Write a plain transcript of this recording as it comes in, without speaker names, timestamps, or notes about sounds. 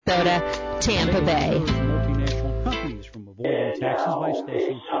Sarasota, Tampa Bay. Multinational companies from avoiding taxes by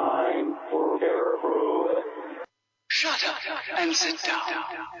stashing. Time for Parapro. Shut up and sit down.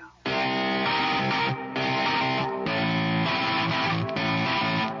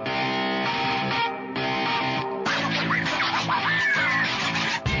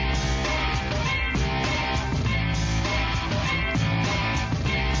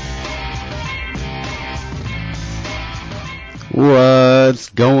 What's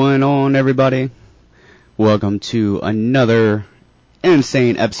going on, everybody? Welcome to another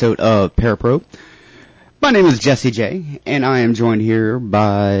insane episode of Parapro. My name is Jesse J, and I am joined here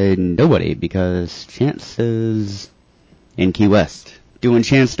by nobody because Chance is in Key West doing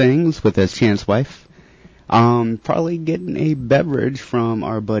Chance things with his Chance wife. Probably getting a beverage from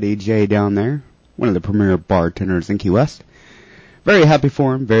our buddy Jay down there, one of the premier bartenders in Key West. Very happy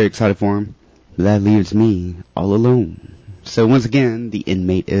for him, very excited for him. That leaves me all alone. So once again, the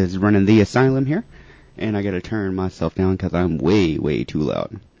inmate is running the asylum here, and I gotta turn myself down because I'm way too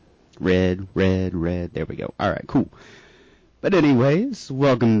loud. Red, there we go. Alright, cool. But anyways,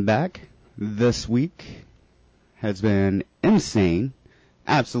 welcome back. This week has been insane.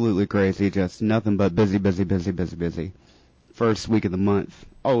 Absolutely crazy, just nothing but busy. First week of the month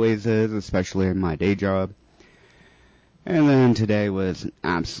always is, especially in my day job. And then today was an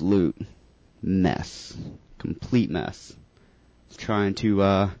absolute mess. Complete mess. Trying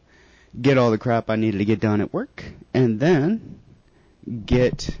to get all the crap I needed to get done at work, and then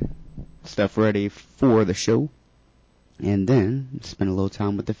get stuff ready for the show, and then spend a little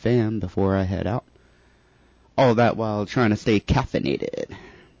time with the fam before I head out. All that while trying to stay caffeinated.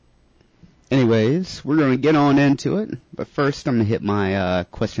 Anyways, we're going to get on into it, but first I'm going to hit my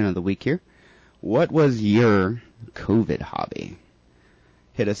question of the week here. What was your COVID hobby?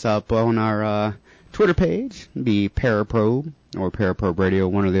 Hit us up on our Twitter page, be Paraprobe or Paraprobe Radio,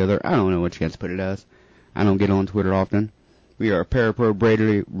 one or the other. I don't know what Chance put it as. I don't get on Twitter often. We are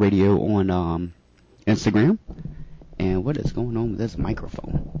Paraprobe Radio on Instagram. And what is going on with this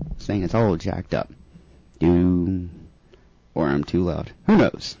microphone? It's saying it's all jacked up. Or I'm too loud. Who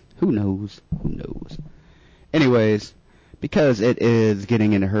knows? Anyways, because it is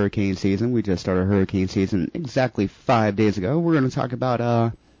getting into hurricane season, we just started hurricane season exactly 5 days ago. We're going to talk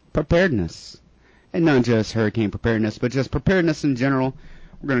about preparedness. And not just hurricane preparedness, but just preparedness in general.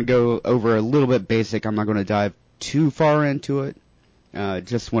 We're going to go over a little bit basic. I'm not going to dive too far into it.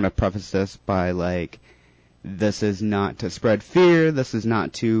 Just want to preface this by, this is not to spread fear. This is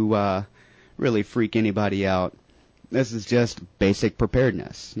not to really freak anybody out. This is just basic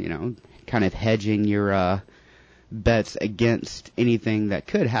preparedness, kind of hedging your bets against anything that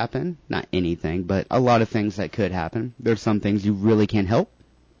could happen. Not anything, but a lot of things that could happen. There's some things you really can't help.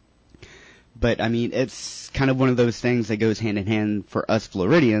 But, it's kind of one of those things that goes hand in hand for us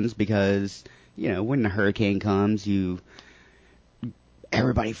Floridians because, when a hurricane comes,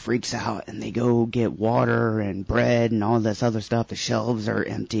 everybody freaks out and they go get water and bread and all this other stuff. The shelves are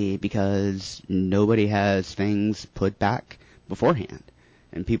empty because nobody has things put back beforehand.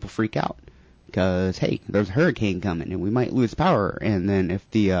 And people freak out because, hey, there's a hurricane coming and we might lose power. And then if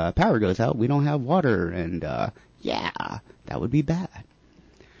the power goes out, we don't have water. And, that would be bad.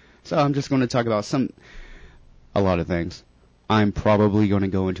 So I'm just going to talk about a lot of things. I'm probably going to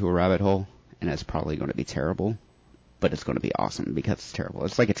go into a rabbit hole, and it's probably going to be terrible, but it's going to be awesome because it's terrible.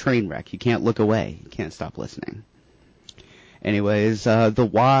 It's like a train wreck. You can't look away. You can't stop listening. Anyways, the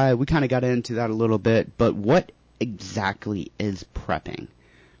why, we kind of got into that a little bit, but what exactly is prepping?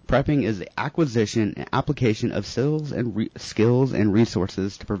 Prepping is the acquisition and application of skills and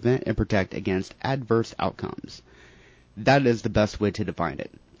resources to prevent and protect against adverse outcomes. That is the best way to define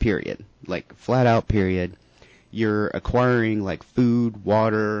it. Period. Flat out period. You're acquiring food,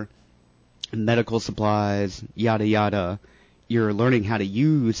 water, medical supplies, yada yada. You're learning how to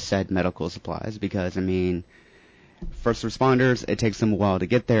use said medical supplies because, first responders, it takes them a while to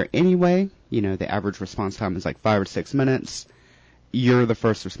get there anyway. The average response time is 5 or 6 minutes. You're the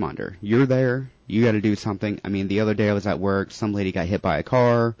first responder. You're there. You gotta do something. The other day I was at work, some lady got hit by a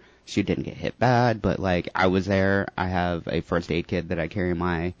car. She didn't get hit bad, but I was there. I have a first aid kit that I carry in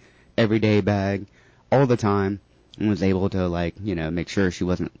my everyday bag all the time and was able to make sure she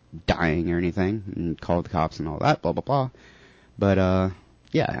wasn't dying or anything and called the cops and all that, blah, blah, blah. But,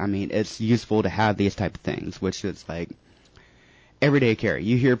 it's useful to have these type of things, which is everyday carry.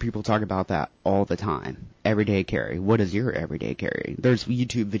 You hear people talk about that all the time. Everyday carry. What is your everyday carry? There's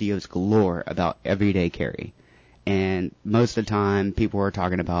YouTube videos galore about everyday carry. And most of the time, people are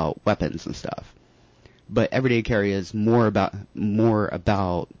talking about weapons and stuff. But everyday carry is more about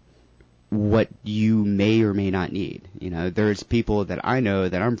what you may or may not need. You know, there's people that I know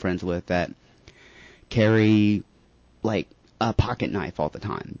that I'm friends with that carry like a pocket knife all the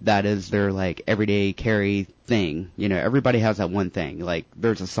time. That is their like everyday carry thing. You know, everybody has that one thing. Like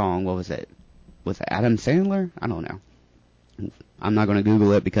there's a song, what was it? Was it Adam Sandler? I don't know. I'm not going to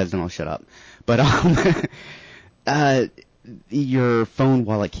Google it because then I'll shut up. But your phone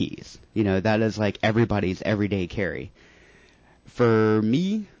wallet keys, you know, that is like everybody's everyday carry. For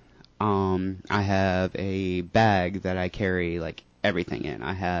me, I have a bag that I carry like everything in.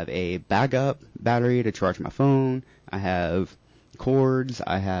 I have a backup battery to charge my phone. I have cords.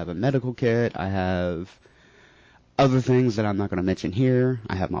 I have a medical kit. I have other things that I'm not going to mention here.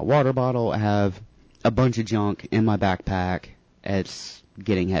 I have my water bottle. I have a bunch of junk in my backpack. It's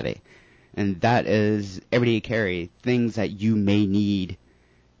getting heavy. And that is everyday carry, things that you may need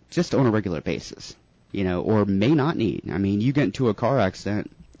just on a regular basis, you know, or may not need. I mean, you get into a car accident,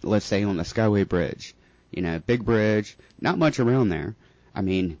 let's say on the Skyway Bridge, you know, big bridge, not much around there. I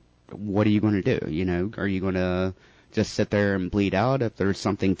mean, what are you going to do? You know, are you going to just sit there and bleed out if there's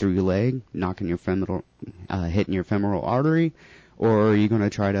something through your leg, knocking your femoral, hitting your femoral artery? Or are you going to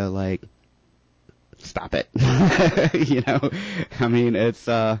try to, like, stop it? You know, I mean, it's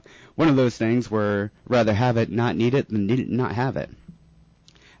one of those things where rather have it, not need it, than need it, not have it.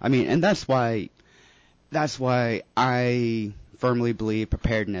 I mean, and that's why I firmly believe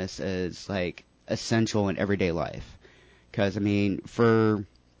preparedness is, like, essential in everyday life. Because, I mean, for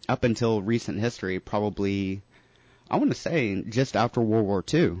up until recent history, probably, I want to say, just after World War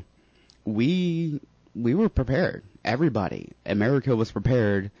II, we were prepared. Everybody. America was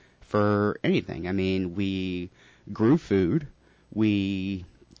prepared for anything. I mean, we grew food. We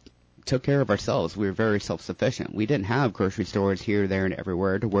took care of ourselves. We were very self-sufficient. We didn't have grocery stores here, there, and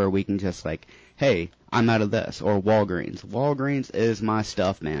everywhere to where we can just like, hey, I'm out of this. Or Walgreens. Walgreens is my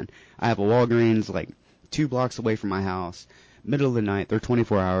stuff, man. I have a Walgreens like 2 blocks away from my house. Middle of the night, they're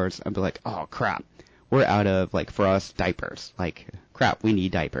 24 hours. I'd be like, oh, crap. We're out of, like, for us, diapers. Like, crap, we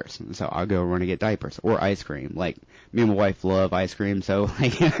need diapers. So I'll go run and get diapers. Or ice cream. Like, me and my wife love ice cream, so,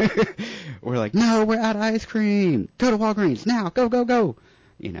 like, we're like, no, we're out of ice cream. Go to Walgreens now. Go, go, go.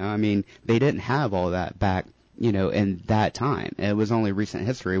 You know, I mean, they didn't have all that back, you know, in that time. It was only recent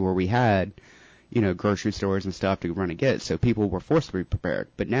history where we had, you know, grocery stores and stuff to run and get, so people were forced to be prepared.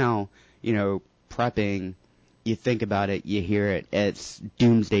 But now, you know, prepping, you think about it, you hear it, it's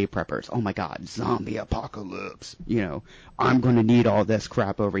doomsday preppers. Oh my God, zombie apocalypse. You know, I'm going to need all this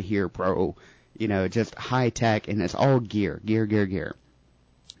crap over here, bro. You know, just high tech, and it's all gear.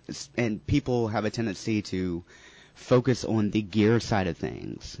 And people have a tendency to focus on the gear side of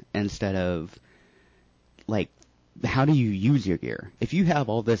things instead of, like, how do you use your gear? If you have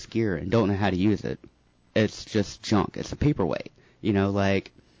all this gear and don't know how to use it, it's just junk. It's a paperweight. You know,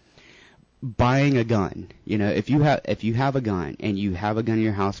 like, buying a gun, you know, if you have a gun and you have a gun in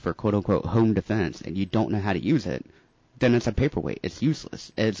your house for quote unquote home defense and you don't know how to use it, then it's a paperweight. It's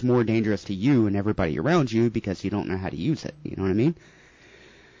useless. It's more dangerous to you and everybody around you because you don't know how to use it. You know what I mean?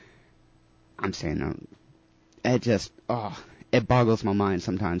 I'm saying that. It just, it boggles my mind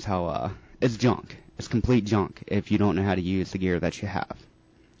sometimes how, it's junk. It's complete junk if you don't know how to use the gear that you have.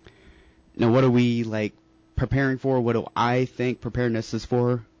 Now, what are we, like, preparing for? What do I think preparedness is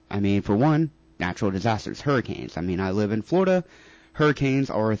for? I mean, for one, natural disasters, hurricanes. I mean, I live in Florida. Hurricanes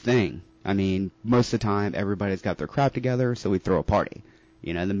are a thing. I mean, most of the time, everybody's got their crap together, so we throw a party.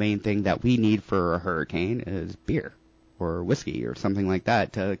 You know, the main thing that we need for a hurricane is beer or whiskey or something like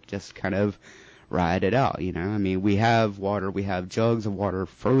that to just kind of ride it out, you know. I mean, we have water. We have jugs of water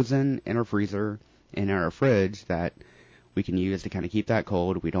frozen in our freezer and in our fridge that we can use to kind of keep that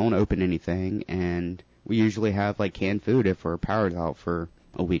cold. We don't open anything, and we usually have, like, canned food if our power's out for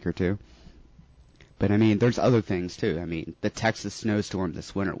a week or two. But I mean, there's other things too. I mean, the Texas snowstorm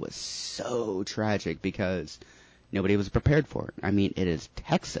this winter was so tragic because nobody was prepared for it. I mean, it is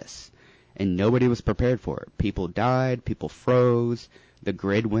Texas, and nobody was prepared for it. People died, people froze, the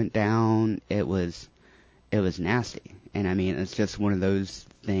grid went down. It was nasty. And I mean, it's just one of those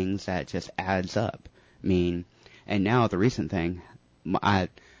things that just adds up. I mean, and now the recent thing, my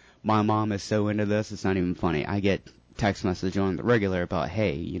mom is so into this, it's not even funny. I get text message on the regular about,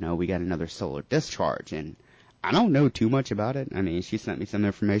 hey, you know, we got another solar discharge, and I don't know too much about it. I mean, she sent me some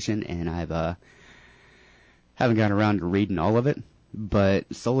information, and I've haven't gotten around to reading all of it,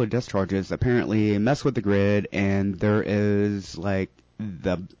 but solar discharges apparently mess with the grid, and there is, like,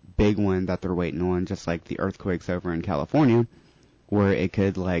 the big one that they're waiting on, just like the earthquakes over in California, where it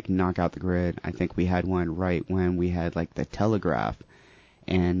could, like, knock out the grid. I think we had one right when we had, like, the telegraph,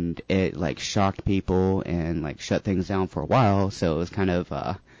 and it, like, shocked people and, like, shut things down for a while, so it was kind of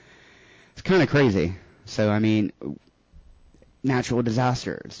it's kind of crazy. So, I mean, natural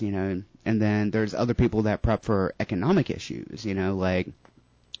disasters, and then there's other people that prep for economic issues, like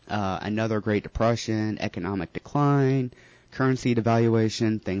another Great Depression, economic decline, currency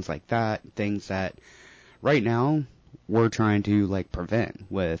devaluation, things like that, things that right now we're trying to like prevent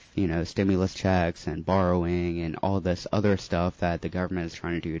with, stimulus checks and borrowing and all this other stuff that the government is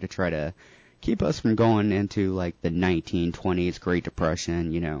trying to do to try to keep us from going into like the 1920s Great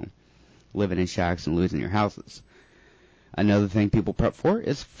Depression, living in shacks and losing your houses. Another thing people prep for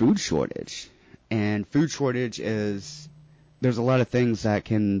is food shortage. And food shortage is, there's a lot of things that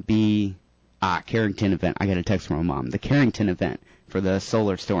can be, Carrington event. I got a text from my mom. The Carrington event for the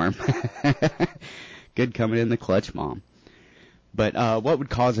solar storm. Good coming in the clutch, Mom. But what would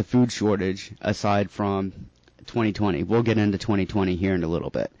cause a food shortage aside from 2020? We'll get into 2020 here in a little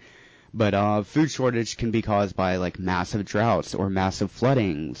bit. But food shortage can be caused by like massive droughts or massive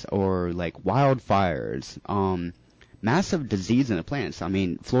floodings or like wildfires, massive disease in the plants. I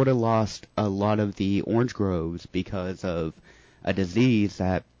mean, Florida lost a lot of the orange groves because of a disease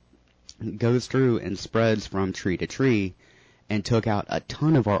that goes through and spreads from tree to tree and took out a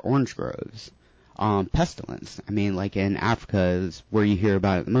ton of our orange groves. Pestilence. I mean, like in Africa is where you hear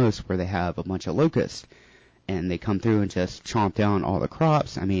about it the most, where they have a bunch of locusts and they come through and just chomp down all the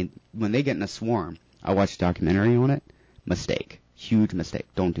crops. I mean, when they get in a swarm, I watched a documentary on it. Mistake. Huge mistake.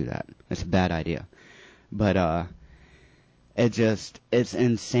 Don't do that. It's a bad idea. But, it's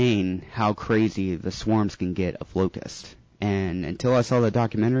insane how crazy the swarms can get of locusts. And until I saw the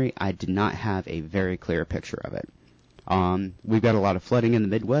documentary, I did not have a very clear picture of it. We've got a lot of flooding in the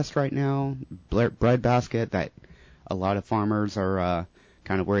Midwest right now, breadbasket, that a lot of farmers are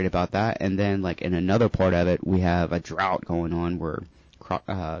kind of worried about that. And then, like, in another part of it, we have a drought going on where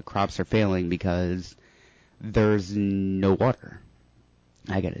crops are failing because there's no water.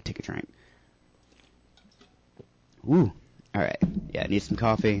 I gotta take a drink. Ooh, alright. Yeah, I need some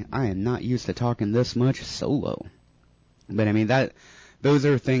coffee. I am not used to talking this much solo. But, I mean, those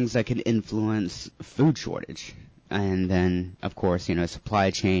are things that can influence food shortage. And then, of course,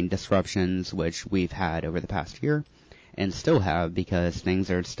 supply chain disruptions, which we've had over the past year and still have because things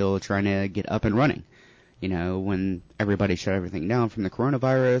are still trying to get up and running. When everybody shut everything down from the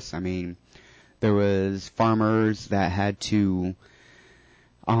coronavirus, I mean, there was farmers that had to,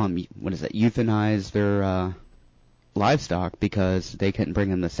 euthanize their, livestock because they couldn't bring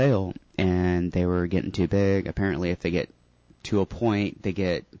them to sale and they were getting too big. Apparently, if they get to a point,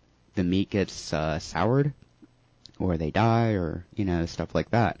 the meat gets, soured. Or they die, or, stuff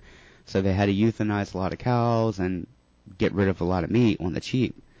like that. So they had to euthanize a lot of cows and get rid of a lot of meat on the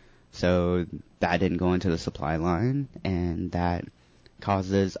cheap. So that didn't go into the supply line, and that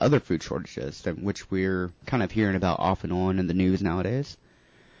causes other food shortages, which we're kind of hearing about off and on in the news nowadays.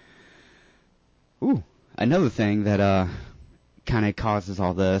 Ooh, another thing that kind of causes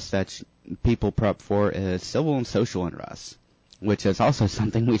all this that people prep for is civil and social unrest, which is also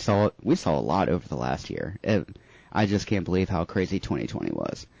something we saw a lot over the last year. I just can't believe how crazy 2020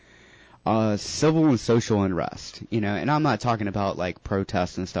 was. Civil and social unrest, and I'm not talking about like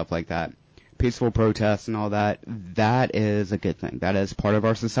protests and stuff like that. Peaceful protests and all that, that is a good thing. That is part of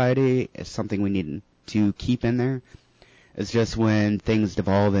our society. It's something we need to keep in there. It's just when things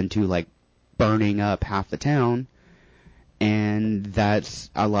devolve into like burning up half the town, and that's,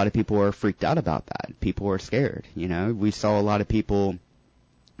 a lot of people are freaked out about that. People are scared, We saw a lot of people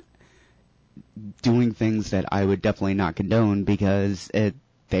doing things that I would definitely not condone because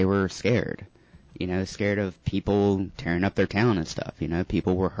they were scared, scared of people tearing up their town and stuff,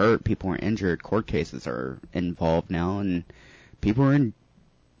 people were hurt, people were injured, court cases are involved now, and people are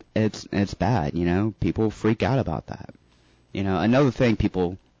it's bad, people freak out about that. Another thing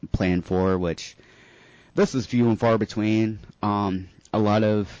people plan for, which this is few and far between, a lot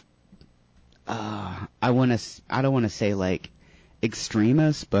of, I don't want to say like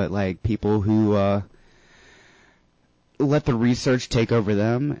extremists, but like people who let the research take over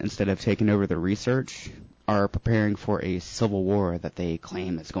them instead of taking over the research are preparing for a civil war that they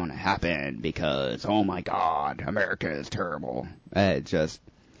claim is going to happen because, oh my God, America is terrible.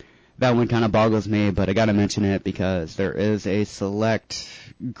 That one kind of boggles me, but I gotta mention it because there is a select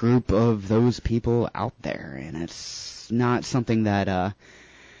group of those people out there, and it's not something that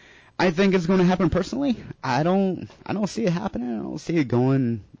I think it's going to happen personally. I don't see it happening. I don't see it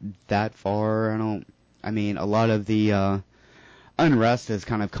going that far. I mean, a lot of the unrest has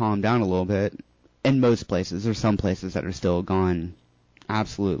kind of calmed down a little bit in most places. There's some places that are still gone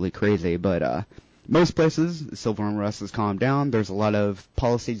absolutely crazy, but most places, civil unrest has calmed down. There's a lot of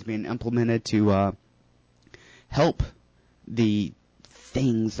policies being implemented to help the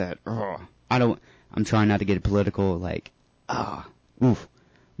things that, I'm trying not to get political,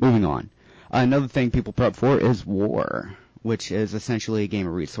 moving on. Another thing people prep for is war, which is essentially a game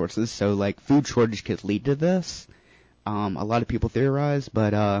of resources. So, food shortage could lead to this. A lot of people theorize,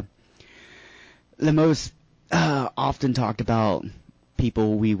 but the most often talked about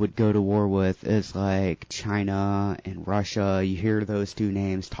people we would go to war with is China and Russia. You hear those two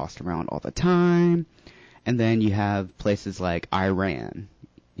names tossed around all the time. And then you have places like Iran,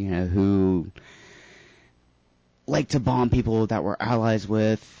 who like to bomb people that we're allies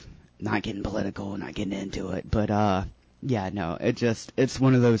with. Not getting political, not getting into it, but it's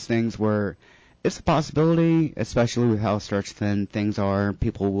one of those things where it's a possibility, especially with how stretched thin things are.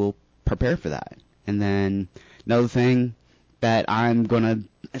 People will prepare for that. And then another thing that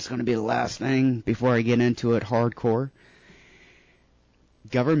it's gonna be the last thing before I get into it hardcore.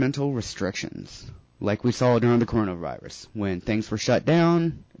 Governmental restrictions. Like we saw during the coronavirus. When things were shut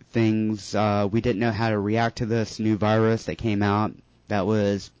down, we didn't know how to react to this new virus that came out that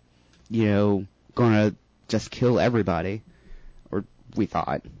was, gonna just kill everybody. Or we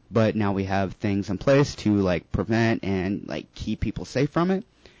thought. But now we have things in place to, prevent and, keep people safe from it.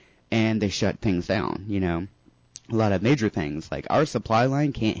 And they shut things down, A lot of major things, like our supply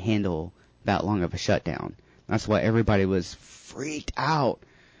line can't handle that long of a shutdown. That's why everybody was freaked out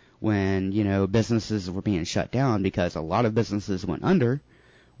when, businesses were being shut down, because a lot of businesses went under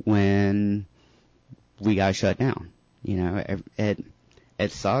when we got shut down.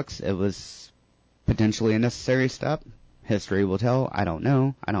 It sucks. It was potentially a necessary step. History will tell. I don't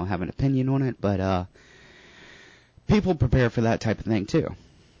know. I don't have an opinion on it, but people prepare for that type of thing too.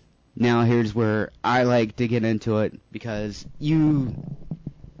 Now here's where I like to get into it, because the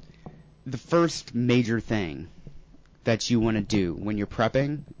first major thing that you want to do when you're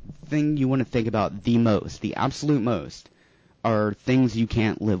prepping, thing you want to think about the absolute most, are things you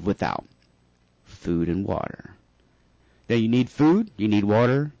can't live without. Food and water. Now you need food, you need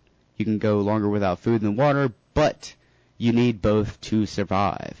water. You can go longer without food than water, but you need both to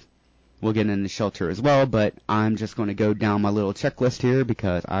survive. We'll get into shelter as well, but I'm just going to go down my little checklist here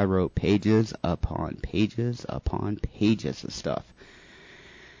because I wrote pages upon pages upon pages of stuff.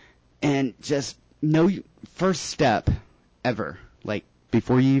 And just first step ever,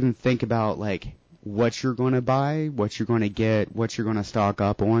 before you even think about, what you're going to buy, what you're going to get, what you're going to stock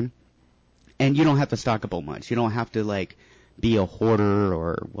up on. And you don't have to stock up on much. You don't have to, be a hoarder,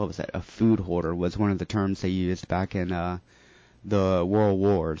 or, what was that? A food hoarder was one of the terms they used back in, the World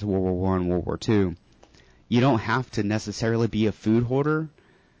Wars, World War I, World War II. You don't have to necessarily be a food hoarder,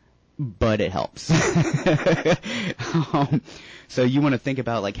 but it helps. So you want to think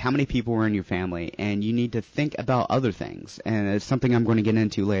about, how many people are in your family, and you need to think about other things. And it's something I'm going to get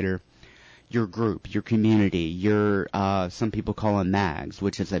into later. Your group, your community, some people call them MAGs,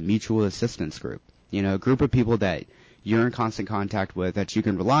 which is a mutual assistance group. A group of people that you're in constant contact with, that you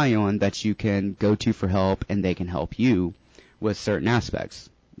can rely on, that you can go to for help, and they can help you with certain aspects.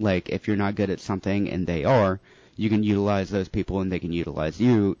 If you're not good at something and they are, you can utilize those people and they can utilize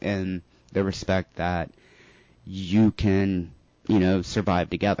you in the respect that you can, survive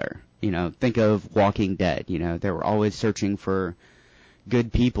together. Think of Walking Dead. They were always searching for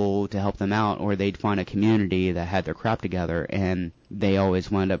good people to help them out, or they'd find a community that had their crap together, and they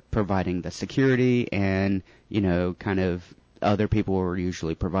always wound up providing the security, and, kind of other people were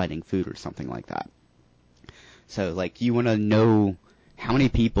usually providing food or something like that. So, you want to know how many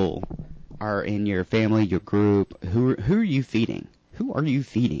people are in your family, your group, who are you feeding? Who are you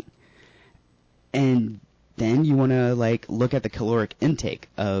feeding? And then you want to, look at the caloric intake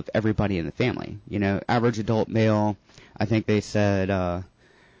of everybody in the family. Average adult male, I think they said,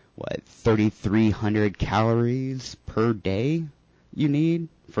 3,300 calories per day you need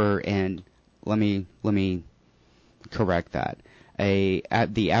and let me correct that.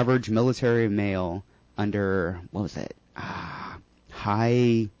 At the average military male under,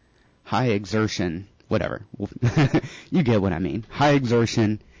 high exertion, whatever. You get what I mean. High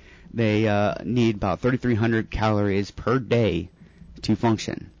exertion, they need about 3,300 calories per day to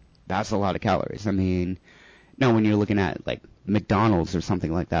function. That's a lot of calories. I mean, not when you're looking at, McDonald's or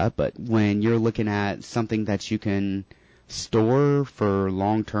something like that, but when you're looking at something that you can store for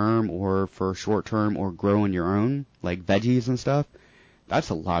long term or for short term or grow on your own, like veggies and stuff, that's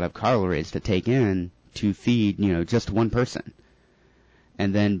a lot of calories to take in to feed, just one person.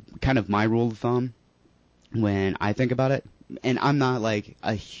 And then kind of my rule of thumb when I think about it, and I'm not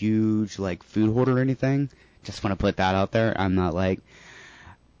a huge food hoarder or anything, just want to put that out there. I'm not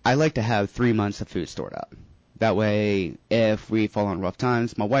I like to have 3 months of food stored up. That way, if we fall on rough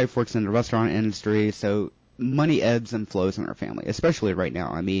times, my wife works in the restaurant industry, so money ebbs and flows in our family, especially right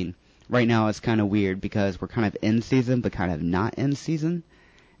now. I mean, right now it's kind of weird because we're kind of in season, but kind of not in season.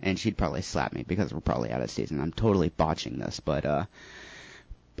 And she'd probably slap me because we're probably out of season. I'm totally botching this, but a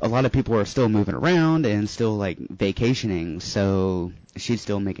lot of people are still moving around and still like vacationing, so she's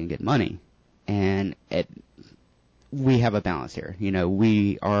still making good money. And we have a balance here. You know,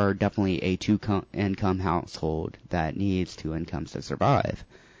 we are definitely a two-income household that needs two incomes to survive.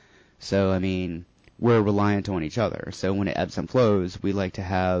 So, I mean, we're reliant on each other. So when it ebbs and flows, we like to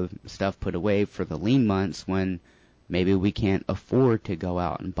have stuff put away for the lean months when maybe we can't afford to go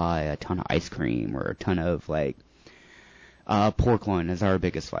out and buy a ton of ice cream or a ton of, like, pork loin is our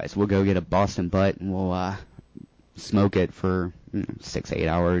biggest vice. We'll go get a Boston butt and we'll smoke it for 6 to 8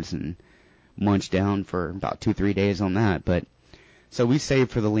 hours and munch down for about 2-3 days on that. But so we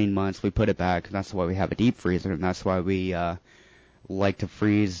save for the lean months, we put it back. That's why we have a deep freezer, and that's why we like to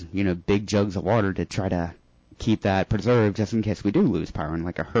freeze, big jugs of water to try to keep that preserved just in case we do lose power in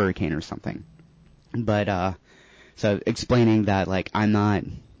like a hurricane or something. But so explaining that, like, I'm not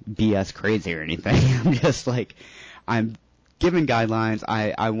BS crazy or anything. I'm just like, I'm giving guidelines.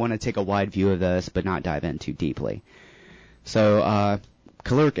 I want to take a wide view of this, but not dive in too deeply. So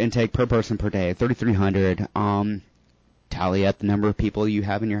caloric intake per person per day, 3,300. Tally up the number of people you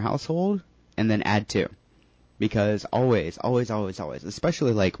have in your household, and then add 2. Because always,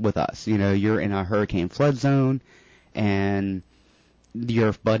 especially like with us, you're in a hurricane flood zone, and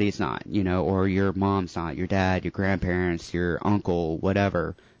your buddy's not, or your mom's not, your dad, your grandparents, your uncle,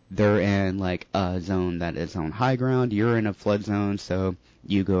 whatever. They're in like a zone that is on high ground. You're in a flood zone, so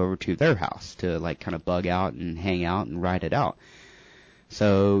you go over to their house to like kind of bug out and hang out and ride it out.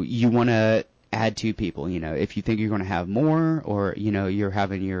 So you want to add 2 people, if you think you're going to have more, or, you're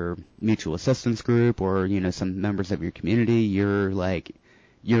having your mutual assistance group or, some members of your community,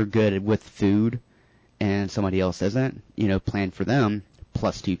 you're good with food and somebody else isn't, plan for them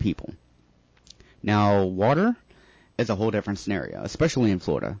plus 2 people. Now, water is a whole different scenario, especially in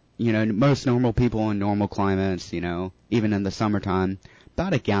Florida. Most normal people in normal climates, even in the summertime,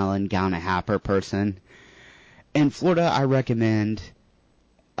 about a gallon and a half per person. In Florida, I recommend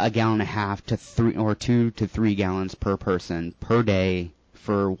a gallon and a half to 2 to 3 gallons per person per day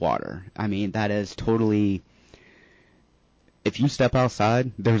for water. I mean, that is totally, if you step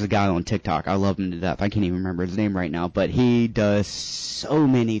outside, there's a guy on TikTok. I love him to death. I can't even remember his name right now, but he does so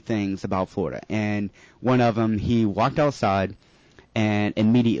many things about Florida. And one of them, he walked outside and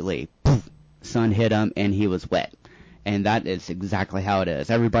immediately, poof, sun hit him and he was wet. And that is exactly how it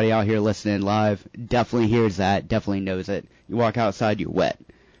is. Everybody out here listening live definitely hears that, definitely knows it. You walk outside, you're wet.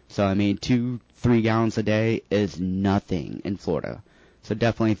 So, I mean, 2-3 gallons a day is nothing in Florida. So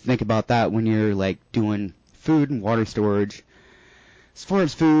definitely think about that when you're, like, doing food and water storage. As far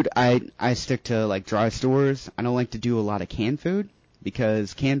as food, I stick to, like, dry stores. I don't like to do a lot of canned food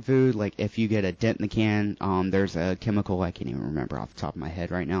because canned food, like, if you get a dent in the can, there's a chemical I can't even remember off the top of my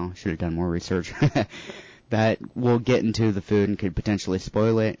head right now. Should have done more research. That will get into the food and could potentially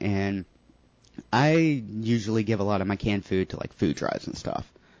spoil it. And I usually give a lot of my canned food to, like, food drives and stuff.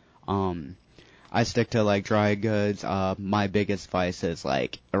 I stick to like dry goods. My biggest vice is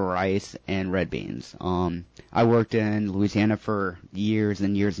like rice and red beans. I worked in Louisiana for years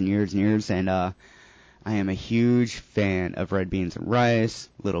and years and years and years, and I am a huge fan of red beans and rice.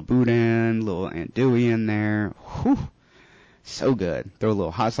 Little boudin, little andouille in there. Whew, so good. Throw a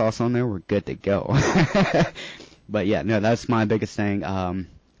little hot sauce on there, we're good to go. But yeah, no, that's my biggest thing.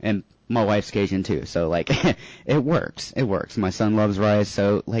 And my wife's Cajun too, so like it works. My son loves rice,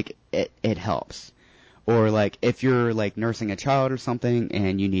 so like it helps. Or like if you're like nursing a child or something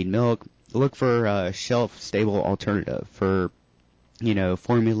and you need milk, look for a shelf stable alternative for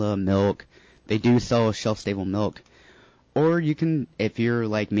formula milk. They do sell shelf stable milk. Or you can, if you're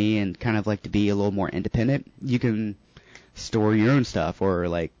like me and kind of like to be a little more independent, you can store your own stuff or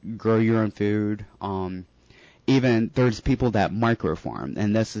like grow your own food. Even there's people that micro farm,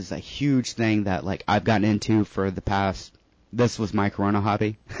 and this is a huge thing that like I've gotten into for the past. This was my Corona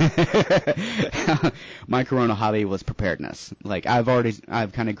hobby. My Corona hobby was preparedness. Like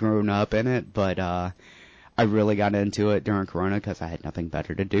I've kind of grown up in it, but I really got into it during Corona because I had nothing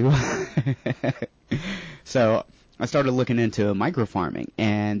better to do. So I started looking into micro farming,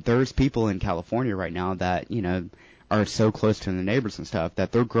 and there's people in California right now that are so close to the neighbors and stuff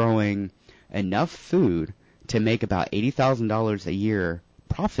that they're growing enough food to make about $80,000 a year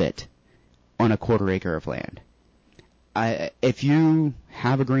profit on a quarter acre of land. If you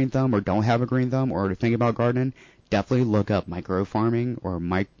have a green thumb or don't have a green thumb or think about gardening, definitely look up micro farming or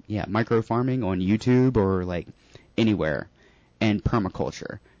micro farming on YouTube or like anywhere, and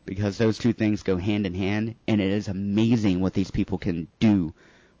permaculture. because those two things go hand in hand, and it is amazing what these people can do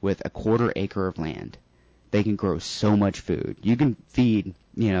with a quarter acre of land. They can grow so much food. You can feed,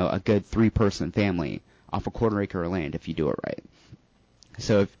 a good 3-person family off a quarter acre of land if you do it right.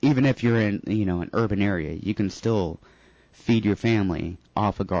 So even if you're in, an urban area, you can still feed your family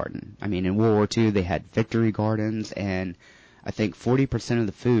off a garden. I mean, in World War II, they had victory gardens, and I think 40% of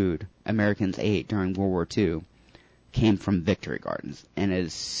the food Americans ate during World War II came from victory gardens. And it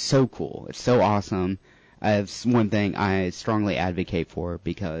is so cool. It's so awesome. It's one thing I strongly advocate for,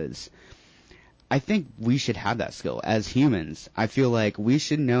 because I think we should have that skill. As humans, I feel like we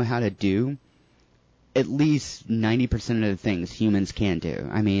should know how to do at least 90% of the things humans can do.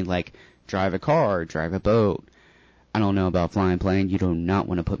 I mean, like, drive a car, drive a boat. I don't know about flying a plane. You do not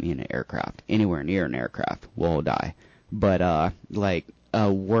want to put me in an aircraft. Anywhere near an aircraft, we'll die. But,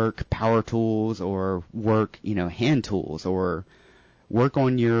 work power tools, or work, hand tools, or work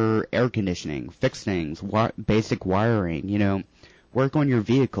on your air conditioning, fix things, basic wiring, work on your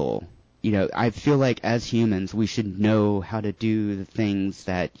vehicle. I feel like as humans, we should know how to do the things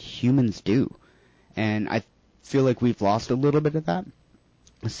that humans do. And I feel like we've lost a little bit of that.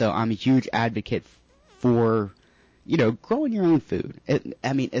 So I'm a huge advocate for, growing your own food.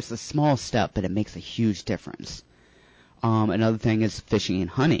 It's a small step, but it makes a huge difference. Another thing is fishing and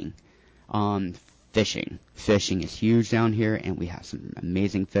hunting. Fishing is huge down here, and we have some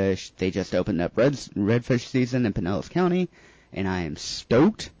amazing fish. They just opened up redfish season in Pinellas County, and I am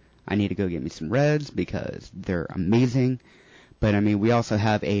stoked. I need to go get me some reds because they're amazing. But, we also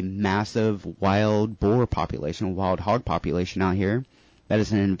have a massive wild boar population, wild hog population out here. That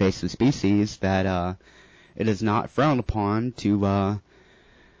is an invasive species that it is not frowned upon to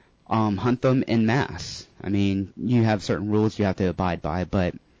hunt them en masse. You have certain rules you have to abide by,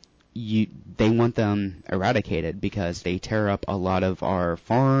 but they want them eradicated because they tear up a lot of our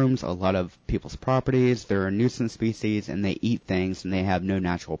farms, a lot of people's properties. They're a nuisance species, and they eat things, and they have no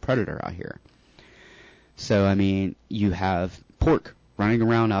natural predator out here. So, you have pork running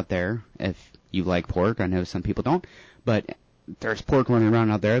around out there. If you like pork, I know some people don't, but there's pork running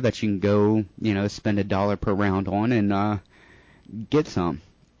around out there that you can go, spend $1 per round on and get some.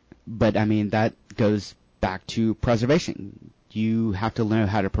 But, that goes back to preservation. You have to learn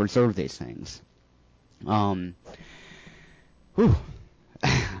how to preserve these things. I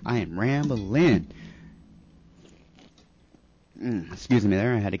am rambling. Excuse me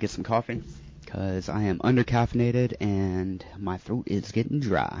there, I had to get some coffee, because I am undercaffeinated and my throat is getting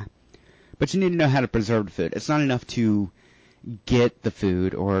dry. But you need to know how to preserve the food. It's not enough to get the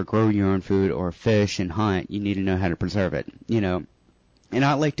food or grow your own food or fish and hunt. You need to know how to preserve it, And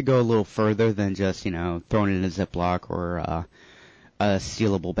I like to go a little further than just, throwing it in a Ziploc or a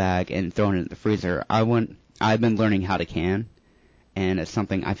sealable bag and throwing it in the freezer. I've been learning how to can, and it's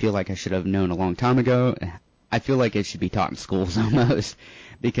something I feel like I should have known a long time ago. I feel like it should be taught in schools almost,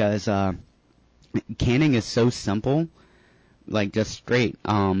 because canning is so simple, like just straight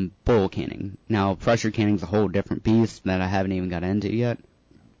boil canning. Now, pressure canning is a whole different beast that I haven't even got into yet.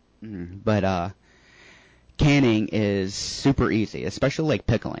 But canning is super easy, especially like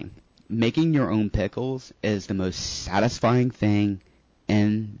pickling. Making your own pickles is the most satisfying thing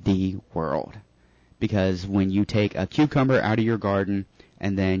in the world. Because when you take a cucumber out of your garden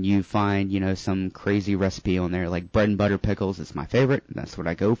and then you find, some crazy recipe on there, like bread and butter pickles is my favorite. That's what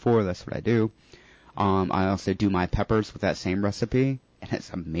I go for. That's what I do. I also do my peppers with that same recipe, and it's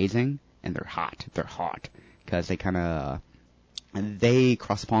amazing. And they're hot. They're hot because they they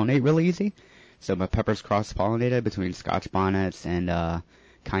cross-pollinate really easy. So my peppers cross-pollinated between Scotch bonnets and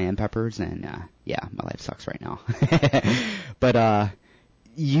cayenne peppers, and my life sucks right now. But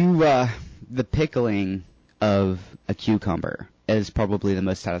the pickling of a cucumber is probably the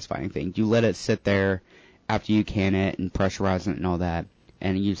most satisfying thing. You let it sit there after you can it and pressurize it and all that,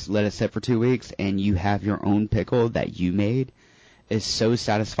 and you just let it sit for 2 weeks, and you have your own pickle that you made. It's so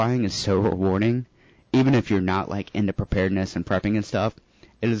satisfying. It's so rewarding. Even if you're not like into preparedness and prepping and stuff,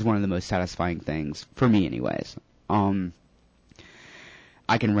 it is one of the most satisfying things for me, anyways. I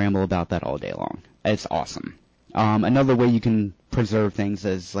can ramble about that all day long. It's awesome. Another way you can preserve things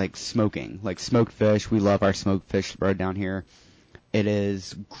is like smoking, like smoked fish. We love our smoked fish spread down here. It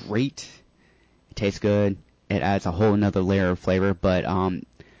is great. It tastes good. It adds a whole another layer of flavor. But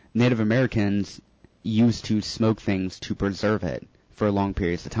Native Americans used to smoke things to preserve it for long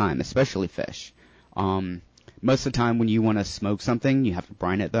periods of time, especially fish. Most of the time when you want to smoke something, you have to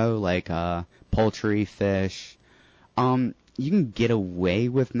brine it though, like poultry, fish. You can get away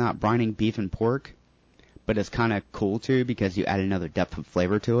with not brining beef and pork, but it's kind of cool too because you add another depth of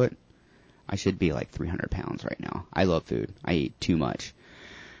flavor to it. I should be like 300 pounds right now. I love food. I eat too much.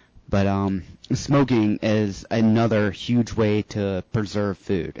 But smoking is another huge way to preserve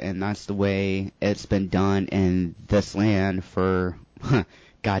food, and that's the way it's been done in this land for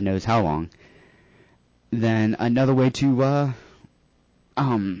God knows how long. Then another way to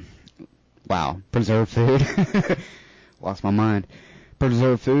preserve food. Lost my mind.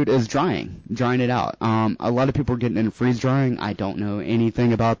 Preserve food is drying it out. A lot of people are getting into freeze drying. I don't know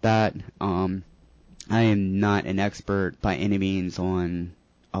anything about that. I am not an expert by any means on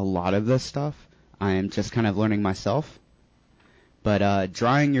a lot of this stuff. I am just kind of learning myself. But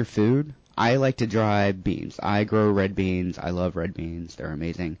drying your food, I like to dry beans. I grow red beans. I love red beans. They're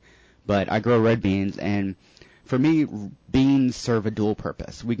amazing. But I grow red beans, and for me, beans serve a dual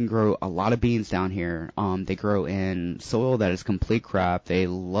purpose. We can grow a lot of beans down here. They grow in soil that is complete crap. They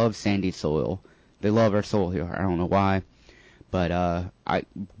love sandy soil. They love our soil here. I don't know why. But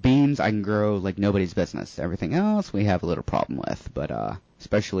beans I can grow like nobody's business. Everything else we have a little problem with. But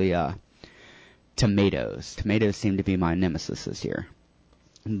especially tomatoes. Tomatoes seem to be my nemesis this year.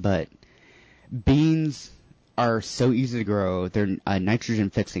 But beans are so easy to grow. They're a nitrogen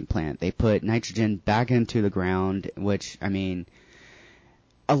fixing plant. They put nitrogen back into the ground, which, I mean,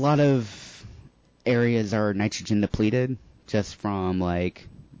 a lot of areas are nitrogen depleted just from like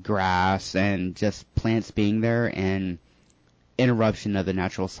grass and just plants being there and interruption of the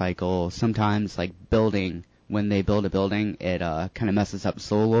natural cycle. Sometimes like when they build a building, it kind of messes up the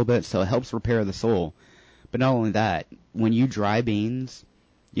soil a little bit, so it helps repair the soil. But not only that, when you dry beans,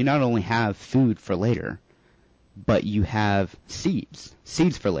 you not only have food for later, but you have seeds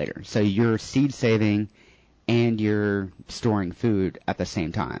for later. So you're seed saving and you're storing food at the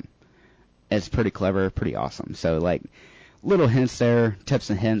same time. It's pretty clever, pretty awesome. So like little hints there, tips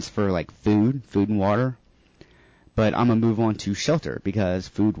and hints for like food and water. But I'm going to move on to shelter, because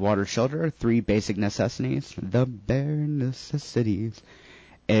food, water, shelter, 3 basic necessities, the bare necessities.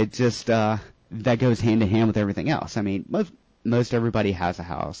 It just, that goes hand in hand with everything else. I mean, most everybody has a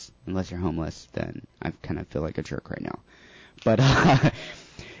house, unless you're homeless, then I kind of feel like a jerk right now. But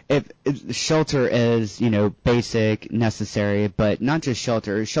if shelter is, basic, necessary, but not just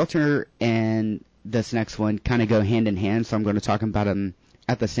shelter. Shelter and this next one kind of go hand in hand, so I'm going to talk about them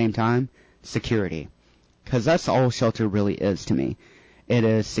at the same time. Security. Because that's all shelter really is to me. It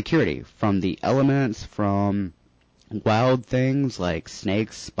is security from the elements, from wild things like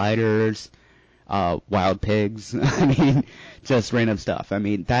snakes, spiders, wild pigs. I mean, just random stuff. I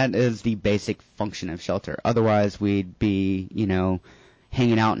mean, that is the basic function of shelter. Otherwise, we'd be,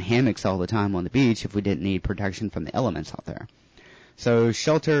 hanging out in hammocks all the time on the beach if we didn't need protection from the elements out there. So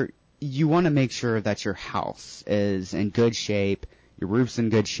shelter, you want to make sure that your house is in good shape, your roof's in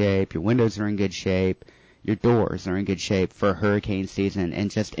good shape, your windows are in good shape, your doors are in good shape for hurricane season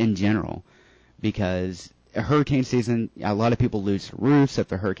and just in general. Because a hurricane season, a lot of people lose their roofs if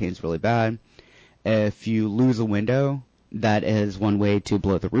the hurricane's really bad. If you lose a window, that is one way to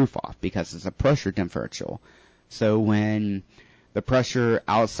blow the roof off, because it's a pressure differential. So when the pressure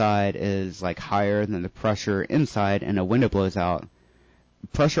outside is like higher than the pressure inside and a window blows out,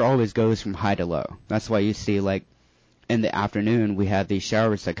 pressure always goes from high to low. That's why you see like in the afternoon we have these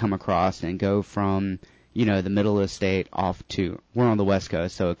showers that come across and go from, the middle of the state off to, we're on the west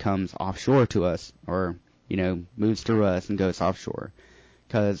coast, so it comes offshore to us, or, moves through us and goes offshore.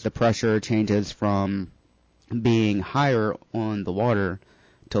 Because the pressure changes from being higher on the water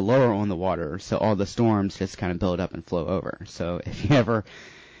to lower on the water, so all the storms just kind of build up and flow over. So if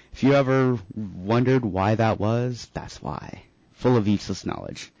you ever wondered why that was, that's why. Full of useless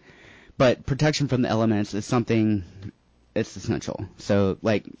knowledge. But protection from the elements is something, it's essential. So,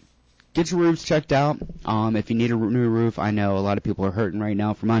 like, get your roofs checked out. If you need a new roof, I know a lot of people are hurting right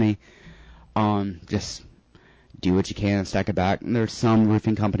now for money. Just do what you can, stack it back. And there's some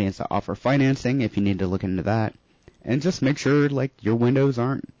roofing companies that offer financing if you need to look into that. And just make sure, like, your windows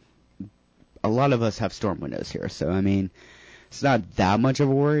aren't, a lot of us have storm windows here, so, I mean, it's not that much of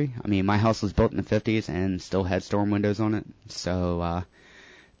a worry. I mean, my house was built in the 50s and still had storm windows on it, so,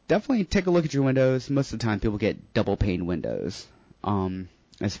 definitely take a look at your windows. Most of the time people get double pane windows,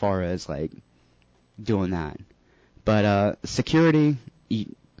 as far as, like, doing that. But, security,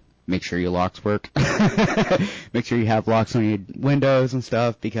 make sure your locks work. Make sure you have locks on your windows and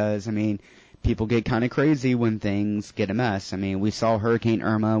stuff, because, I mean, people get kind of crazy when things get a mess. I mean, we saw Hurricane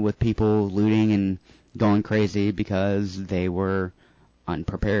Irma with people looting and going crazy because they were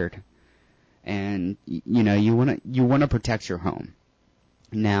unprepared. And, you want to protect your home.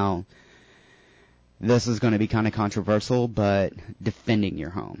 Now, this is going to be kind of controversial, but defending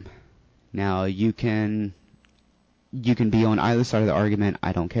your home. Now, you can be on either side of the argument.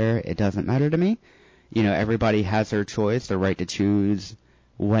 I don't care. It doesn't matter to me. Everybody has their choice, their right to choose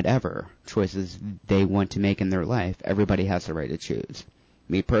whatever choices they want to make in their life. Everybody has the right to choose.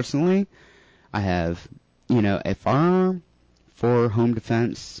 Me personally, I have, a firearm for home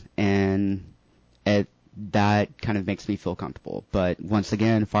defense, and that kind of makes me feel comfortable. But once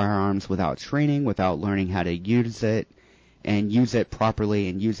again, firearms without training, without learning how to use it, and use it properly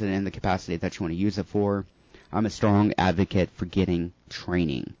and use it in the capacity that you want to use it for, I'm a strong advocate for getting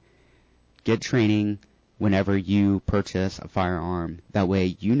training. Get training whenever you purchase a firearm. That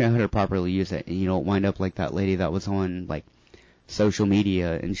way you know how to properly use it, and you don't wind up like that lady that was on, social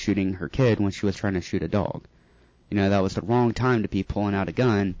media and shooting her kid when she was trying to shoot a dog. That was the wrong time to be pulling out a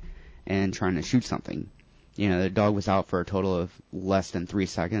gun and trying to shoot something. The dog was out for a total of less than 3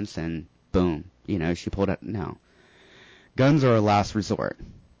 seconds, and boom, she pulled out. No. Guns are a last resort.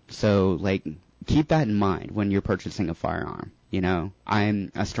 So, keep that in mind when you're purchasing a firearm.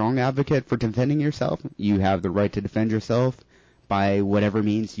 I'm a strong advocate for defending yourself. You have the right to defend yourself by whatever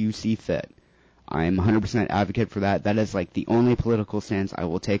means you see fit. I'm 100% advocate for that. That is the only political stance I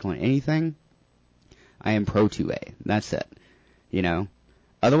will take on anything. I am pro 2A. That's it.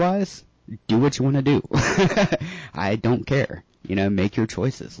 Otherwise, do what you want to do. I don't care. Make your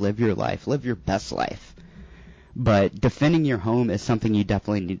choices. Live your life. Live your best life. But defending your home is something you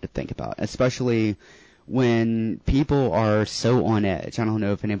definitely need to think about, especially when people are so on edge. I don't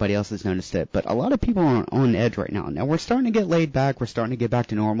know if anybody else has noticed it, but a lot of people are on edge right now. Now, we're starting to get laid back. We're starting to get back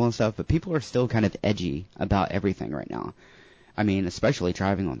to normal and stuff, but people are still kind of edgy about everything right now. Especially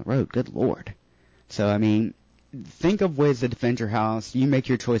driving on the road. Good Lord. So, think of ways to defend your house. You make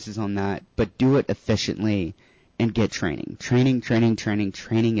your choices on that, but do it efficiently and get training. Training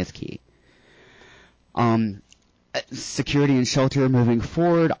is key. Security and shelter moving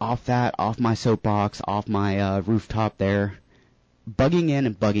forward, off my soapbox, off my rooftop there. Bugging in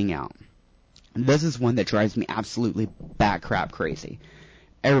and bugging out. This is one that drives me absolutely bat crap crazy.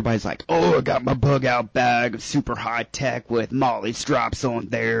 Everybody's like, oh, I got my bug out bag, super high tech with Molly straps on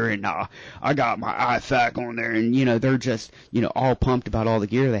there, and I got my IFAK on there, and they're just all pumped about all the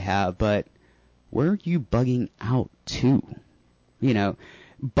gear they have. But where are you bugging out to?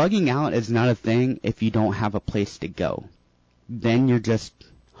 Bugging out is not a thing if you don't have a place to go. Then you're just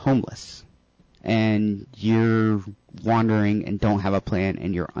homeless, and you're wandering and don't have a plan,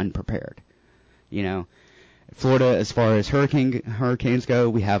 and you're unprepared. Florida, as far as hurricanes go,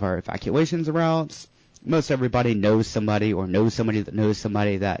 we have our evacuations routes. Most everybody knows somebody or knows somebody that knows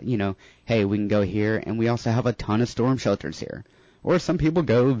somebody that, hey, we can go here. And we also have a ton of storm shelters here. Or some people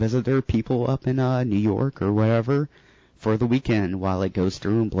go visit their people up in New York or whatever for the weekend while it goes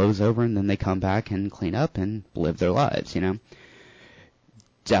through and blows over, and then they come back and clean up and live their lives,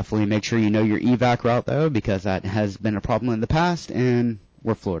 Definitely make sure you know your evac route, though, because that has been a problem in the past, and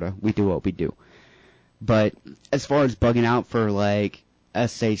we're Florida. We do what we do. But as far as bugging out for,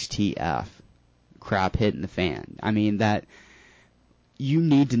 SHTF, crap hitting the fan, that you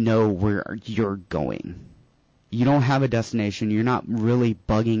need to know where you're going. You don't have a destination. You're not really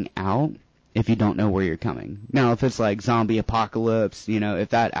bugging out if you don't know where you're coming. Now, if it's zombie apocalypse, if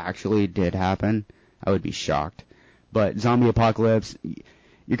that actually did happen, I would be shocked. But zombie apocalypse,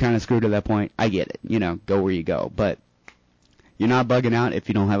 you're kind of screwed at that point. I get it. Go where you go. But you're not bugging out if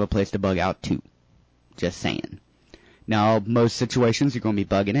you don't have a place to bug out to. Just saying. Now, most situations you're going to be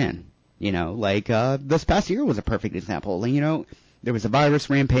bugging in. This past year was a perfect example. There was a virus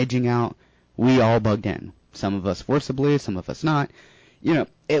rampaging out. We all bugged in. Some of us forcibly, some of us not.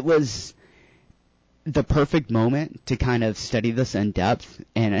 It was the perfect moment to kind of study this in depth,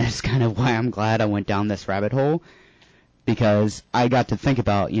 and it's kind of why I'm glad I went down this rabbit hole, because I got to think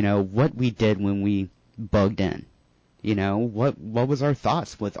about, what we did when we bugged in. What was our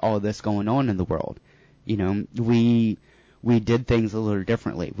thoughts with all this going on in the world? We did things a little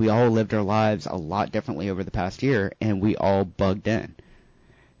differently. We all lived our lives a lot differently over the past year, and we all bugged in.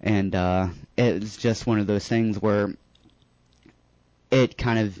 And it's just one of those things where it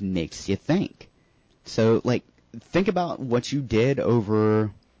kind of makes you think. So, think about what you did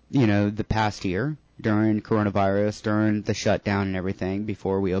over, the past year during coronavirus, during the shutdown and everything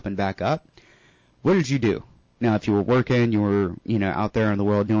before we opened back up. What did you do? Now, if you were working, you were, out there in the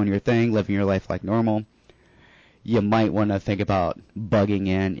world doing your thing, living your life like normal, you might want to think about bugging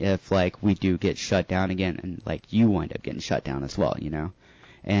in if, we do get shut down again and, you wind up getting shut down as well,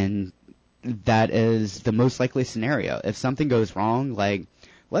 And that is the most likely scenario. If something goes wrong,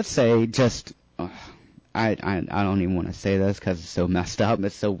 let's say just, I don't even want to say this because it's so messed up,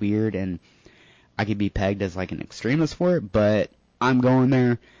 it's so weird, and I could be pegged as, an extremist for it, but I'm going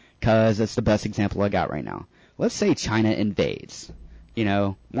there because it's the best example I got right now. Let's say China invades.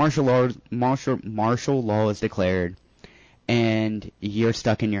 Martial law is declared, and you're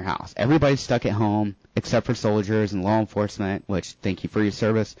stuck in your house. Everybody's stuck at home except for soldiers and law enforcement, which thank you for your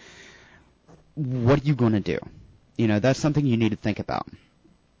service. What are you going to do? You know, that's something you need to think about.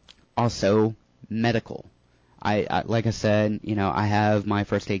 Also, medical. I like I said, you know, I have my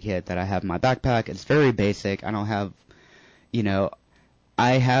first aid kit that I have in my backpack. It's very basic. I don't have, you know,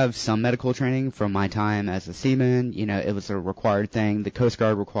 I have some medical training from my time as a seaman. You know, it was a required thing. The Coast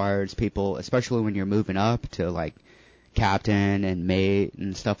Guard requires people, especially when you're moving up to like captain and mate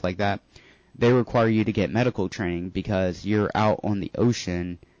and stuff like that, they require you to get medical training because you're out on the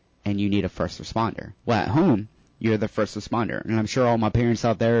ocean and you need a first responder. Well, at home, you're the first responder. And I'm sure all my parents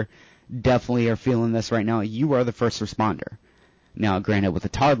out there definitely are feeling this right now. You are the first responder. Now, granted, with a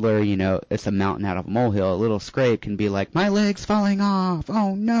toddler, you know, it's a mountain out of a molehill. A little scrape can be like, my leg's falling off.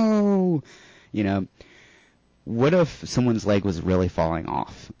 Oh, no. You know, what if someone's leg was really falling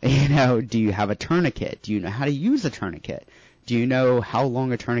off? You know, do you have a tourniquet? Do you know how to use a tourniquet? Do you know how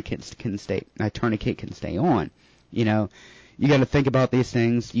long a tourniquet can stay on? You know, you got to think about these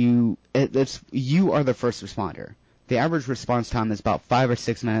things. You are the first responder. The average response time is about 5 or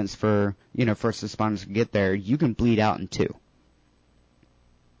 6 minutes for, you know, first responders to get there. You can bleed out in 2.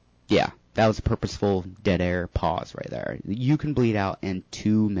 Yeah, that was a purposeful dead air pause right there. You can bleed out in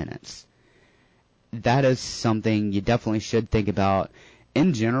 2 minutes. That is something you definitely should think about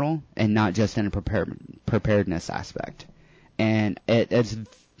in general and not just in a preparedness aspect. And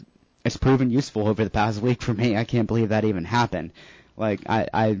it's proven useful over the past week for me. I can't believe that even happened. Like,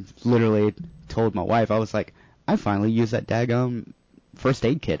 I literally told my wife, I was like, I finally used that daggone first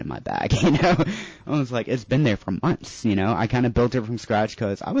aid kit in my bag, you know. I was like, it's been there for months, you know. I kind of built it from scratch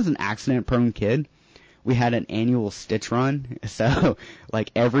because I was an accident-prone kid. We had an annual stitch run, so,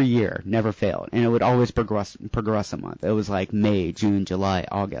 like, every year, never failed. And it would always progress a month. It was like May, June, July,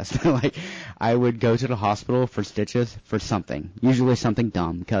 August. Like, I would go to the hospital for stitches for something, usually something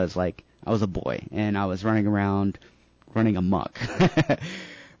dumb, because, like, I was a boy, and I was running around running amok.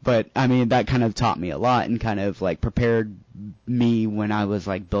 But, I mean, that kind of taught me a lot and kind of, like, prepared me when I was,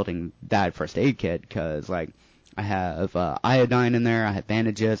 like, building that first aid kit, because, like, I have iodine in there, I have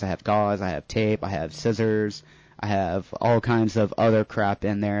bandages, I have gauze, I have tape, I have scissors, I have all kinds of other crap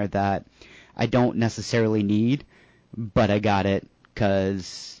in there that I don't necessarily need, but I got it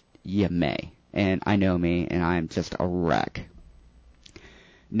because you may. And I know me, and I'm just a wreck.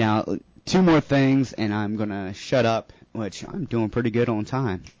 Now, 2 more things, and I'm going to shut up, which I'm doing pretty good on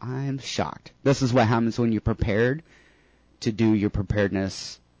time. I'm shocked. This is what happens when you're prepared to do your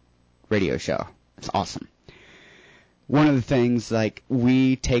preparedness radio show. It's awesome. One of the things, like,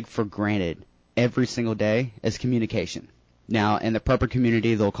 we take for granted every single day is communication. Now, in the prepper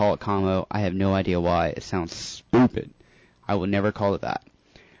community, they'll call it commo. I have no idea why. It sounds stupid. I will never call it that.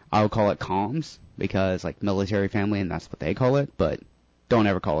 I will call it comms because, like, military family, and that's what they call it, but don't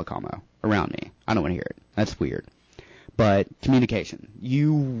ever call it commo around me. I don't want to hear it. That's weird. But communication.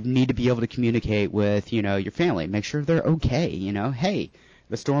 You need to be able to communicate with, you know, your family. Make sure they're okay, you know. Hey,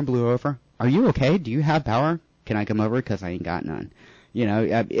 the storm blew over. Are you okay? Do you have power? Can I come over? Because I ain't got none. You know,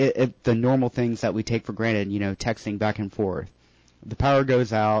 the normal things that we take for granted, you know, texting back and forth. The power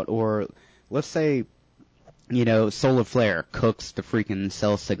goes out, or let's say, you know, solar flare cooks the freaking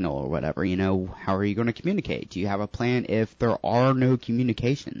cell signal or whatever. You know, how are you going to communicate? Do you have a plan if there are no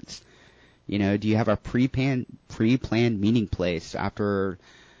communications? You know, do you have a pre-planned meeting place after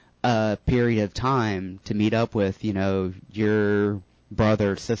a period of time to meet up with, you know, your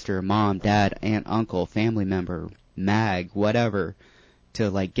brother, sister, mom, dad, aunt, uncle, family member, mag, whatever, to,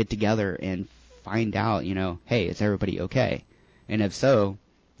 like, get together and find out, you know, hey, is everybody okay? And if so,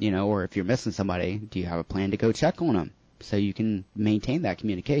 you know, or if you're missing somebody, do you have a plan to go check on them so you can maintain that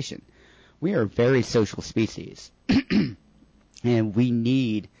communication? We are a very social species, and we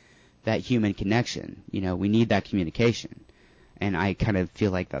need that human connection. You know, we need that communication. And I kind of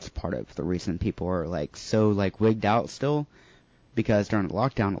feel like that's part of the reason people are, like, so, like, wigged out still. Because during the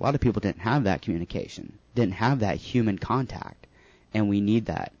lockdown, a lot of people didn't have that communication, didn't have that human contact, and we need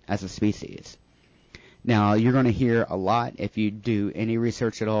that as a species. Now, you're going to hear a lot, if you do any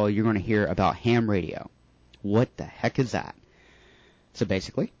research at all, you're going to hear about ham radio. What the heck is that? So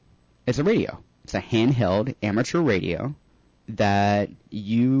basically, it's a radio. It's a handheld amateur radio that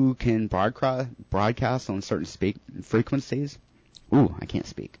you can broadcast on certain frequencies. Ooh, I can't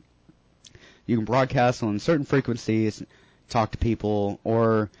speak. You can broadcast on certain frequencies, talk to people,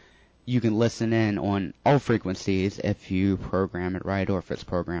 or you can listen in on all frequencies if you program it right or if it's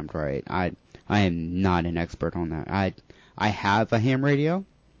programmed right. I am not an expert on that. I have a ham radio,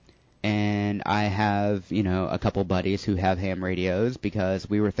 And I have, a couple buddies who have ham radios because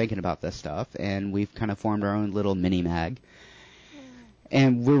we were thinking about this stuff, and we've kind of formed our own little mini mag.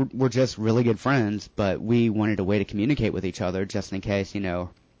 And we're just really good friends, but we wanted a way to communicate with each other just in case,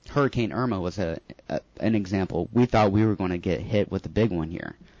 Hurricane Irma was an example. We thought we were going to get hit with the big one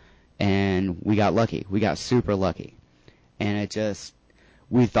here. And we got lucky. We got super lucky. And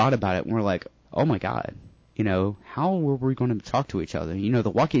we thought about it, and we're like, oh my God. How were we going to talk to each other? The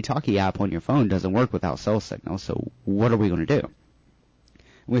walkie-talkie app on your phone doesn't work without cell signal, so what are we going to do?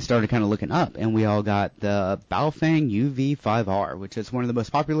 We started kind of looking up, and we all got the Baofeng UV5R, which is one of the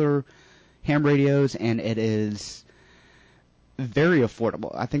most popular ham radios, and it is very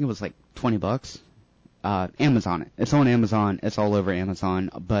affordable. I think it was like $20. Amazon. It's on Amazon. It's all over Amazon.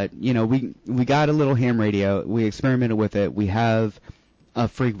 But, we got a little ham radio. We experimented with it. We have a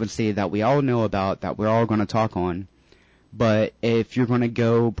frequency that we all know about that we're all going to talk on. But if you're going to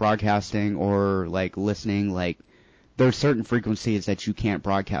go broadcasting or listening, there's certain frequencies that you can't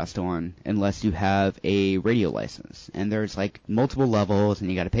broadcast on unless you have a radio license. And there's multiple levels, and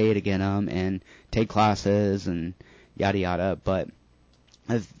you got to pay to get them and take classes and yada yada. But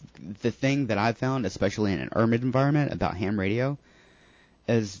the thing that I've found, especially in an urban environment, about ham radio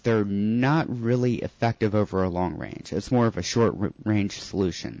is they're not really effective over a long range. It's more of a short range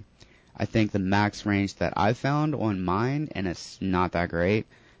solution. I think the max range that I've found on mine, and it's not that great,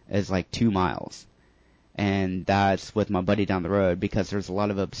 is 2 miles. And that's with my buddy down the road because there's a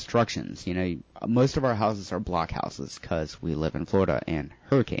lot of obstructions. Most of our houses are block houses because we live in Florida and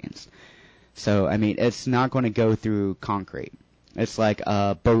hurricanes. So, it's not going to go through concrete. It's like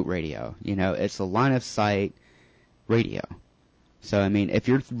a boat radio. It's a line of sight radio. So, if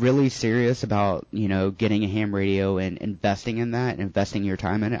you're really serious about, getting a ham radio and investing in that, investing your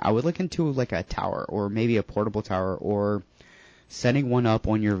time in it, I would look into a tower or maybe a portable tower or setting one up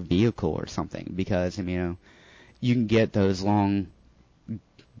on your vehicle or something because, you can get those long,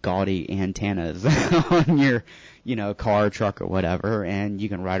 gaudy antennas on your, car, truck, or whatever, and you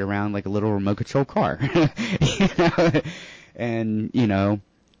can ride around like a little remote control car, and,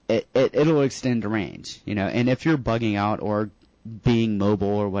 it'll extend the range, and if you're bugging out or being mobile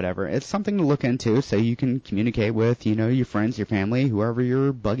or whatever, it's something to look into so you can communicate with, your friends, your family, whoever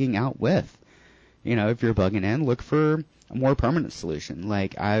you're bugging out with. If you're bugging in, look for a more permanent solution.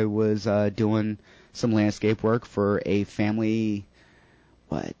 I was doing some landscape work for a family,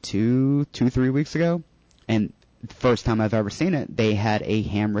 3 weeks ago, and the first time I've ever seen it, they had a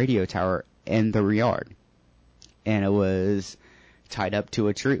ham radio tower in their yard, and it was tied up to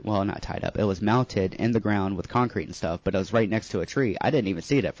a tree. Well, not tied up. It was mounted in the ground with concrete and stuff, but it was right next to a tree. I didn't even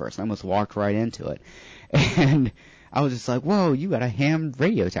see it at first. I almost walked right into it. And I was just like, whoa, you got a ham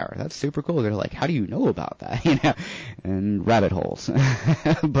radio tower. That's super cool. They're like, how do you know about that? And rabbit holes.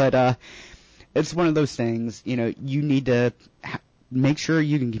 But it's one of those things, you need to make sure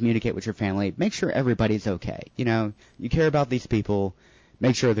you can communicate with your family. Make sure everybody's okay. You care about these people.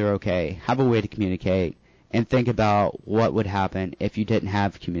 Make sure they're okay. Have a way to communicate. And think about what would happen if you didn't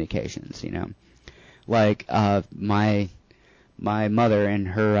have communications, my mother and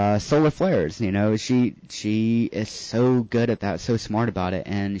her solar flares, she is so good at that, so smart about it,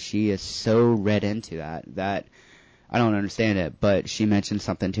 and she is so read into that I don't understand it, but she mentioned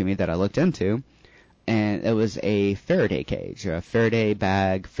something to me that I looked into, and it was a Faraday cage, a Faraday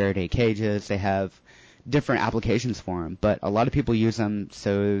bag, Faraday cages. They have different applications for them, but a lot of people use them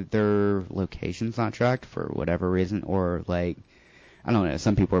so their location's not tracked for whatever reason, or I don't know,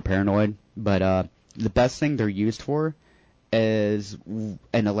 some people are paranoid, but the best thing they're used for is an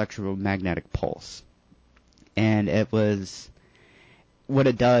electromagnetic pulse. And what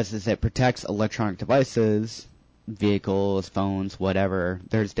it does is it protects electronic devices, vehicles, phones, whatever.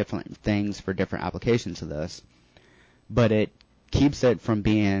 There's different things for different applications of this, but it keeps it from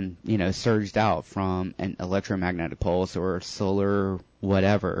being, surged out from an electromagnetic pulse or solar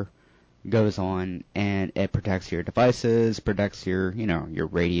whatever goes on, and it protects your devices, protects your, your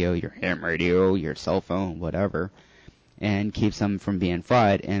radio, your ham radio, your cell phone, whatever, and keeps them from being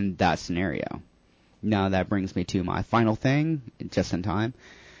fried in that scenario. Now that brings me to my final thing, just in time.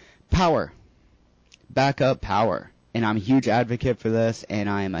 Power. Backup power. And I'm a huge advocate for this, and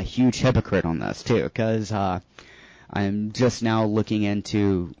I am a huge hypocrite on this too, because I'm just now looking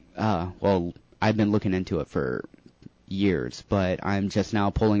into, I've been looking into it for years, but I'm just now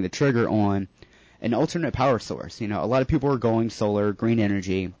pulling the trigger on an alternate power source. A lot of people are going solar, green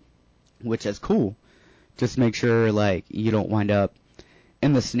energy, which is cool. Just make sure, you don't wind up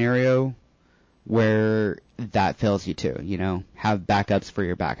in the scenario where that fails you too, have backups for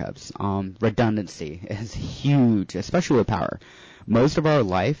your backups. Redundancy is huge, especially with power. Most of our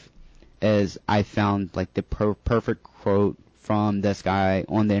life is I found like the perfect quote from this guy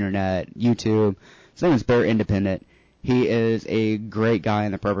on the internet, YouTube. His name is Bear Independent. He is a great guy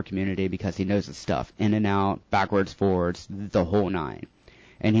in the prepper community because he knows his stuff, in and out, backwards, forwards, the whole nine.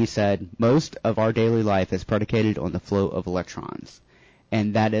 And he said, most of our daily life is predicated on the flow of electrons.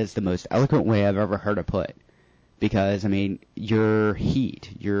 And that is the most eloquent way I've ever heard it put. Because, I mean, your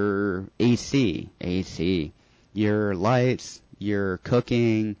heat, your AC, your lights, your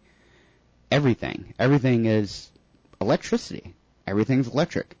cooking, everything is electricity. Everything's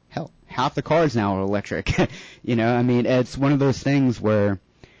electric. Hell, half the cars now are electric. You know, I mean, it's one of those things where,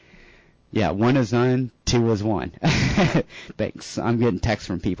 yeah, 1 is none, 2 is 1. Thanks. I'm getting texts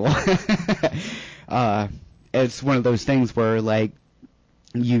from people. It's one of those things where, like,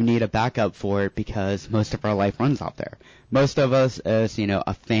 you need a backup for it because most of our life runs off there. Most of us is, you know,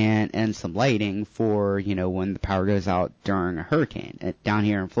 a fan and some lighting for, you know, when the power goes out during a hurricane, down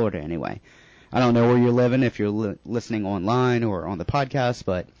here in Florida anyway. I don't know where you're living, if you're listening online or on the podcast,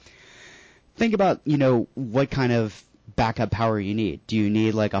 but think about, you know, what kind of backup power you need. Do you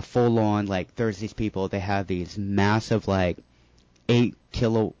need like a full-on, like there's these people, they have these massive like 8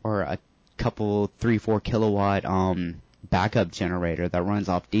 kilo or a couple 3-4 kilowatt backup generator that runs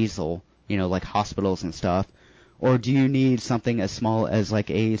off diesel, you know, like hospitals and stuff? Or do you need something as small as like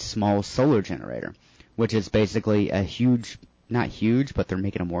a small solar generator, which is basically a huge, not huge, but they're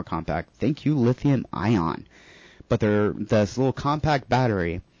making it more compact. Thank you, lithium ion. But they're this little compact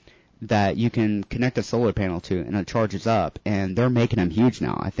battery that you can connect a solar panel to and it charges up, and they're making them huge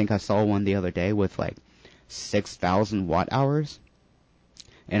now. I think I saw one the other day with like 6,000 watt hours.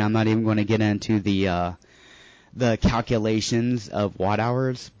 And I'm not even going to get into the calculations of watt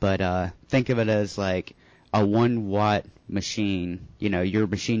hours, but think of it as like a 1 watt machine. You know, your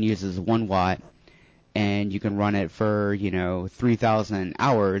machine uses 1 watt, and you can run it for, you know, 3,000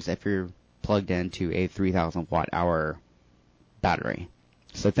 hours if you're plugged into a 3,000 watt hour battery.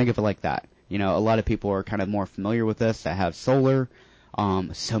 So think of it like that. You know, a lot of people are kind of more familiar with this that have solar.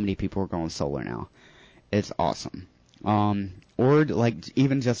 So many people are going solar now. It's awesome. Or like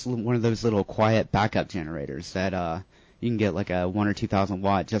even just one of those little quiet backup generators that you can get like a 1,000 or 2,000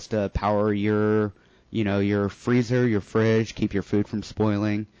 watt just to power your, you know, your freezer, your fridge, keep your food from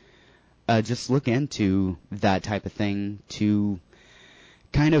spoiling. Just look into that type of thing to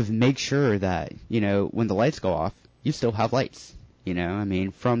kind of make sure that, you know, when the lights go off, you still have lights. You know, I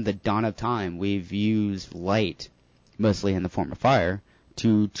mean, from the dawn of time, we've used light, mostly in the form of fire,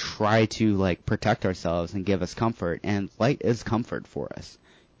 to try to, like, protect ourselves and give us comfort. And light is comfort for us.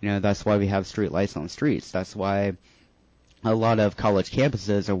 You know, that's why we have street lights on the streets. That's why a lot of college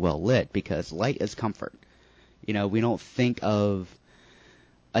campuses are well lit, because light is comfort. You know, we don't think of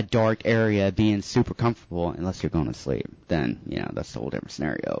a dark area being super comfortable unless you're going to sleep. Then, you know, that's a whole different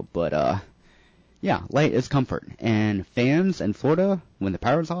scenario. But, yeah, light is comfort. And fans in Florida, when the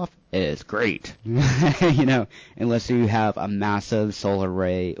power's off, is great. You know, unless you have a massive solar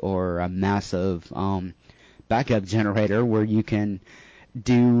array or a massive backup generator where you can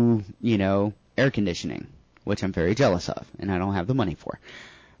do, you know, air conditioning, which I'm very jealous of, and I don't have the money for.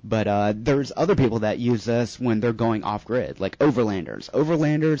 But there's other people that use this when they're going off-grid, like overlanders.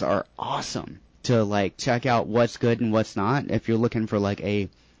 Overlanders are awesome to, like, check out what's good and what's not. If you're looking for, like, a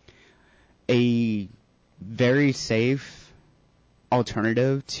very safe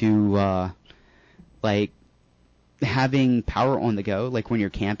alternative to, like, having power on the go, like when you're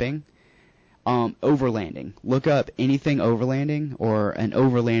camping, overlanding. Look up anything overlanding or an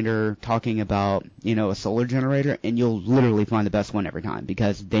overlander talking about, you know, a solar generator, and you'll literally find the best one every time,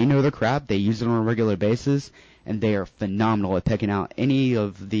 because they know their crap, they use it on a regular basis, and they are phenomenal at picking out any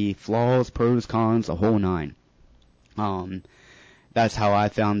of the flaws, pros, cons, a whole nine. That's how I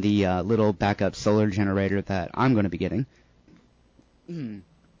found the little backup solar generator that I'm going to be getting.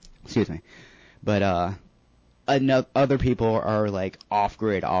 Excuse me. But other people are like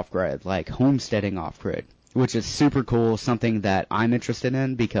off-grid, like homesteading off-grid, which is super cool, something that I'm interested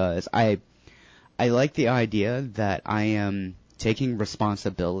in, because I like the idea that I am taking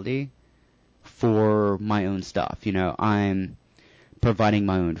responsibility for my own stuff. You know, I'm providing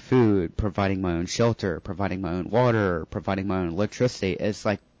my own food, providing my own shelter, providing my own water, providing my own electricity. It's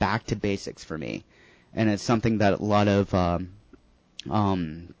like back to basics for me. And it's something that a lot of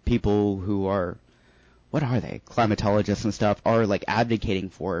people who are, what are they, climatologists and stuff, are like advocating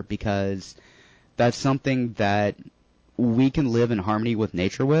for, because that's something that we can live in harmony with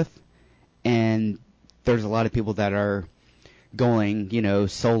nature with. And there's a lot of people that are going, you know,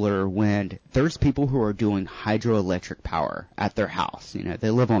 solar, wind. There's people who are doing hydroelectric power at their house. You know, they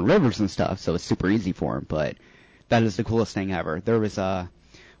live on rivers and stuff, so it's super easy for them, but that is the coolest thing ever. There was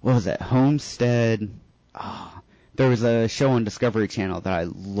what was it, Homestead? There was a show on Discovery Channel that I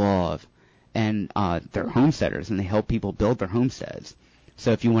love, and they're homesteaders, and they help people build their homesteads.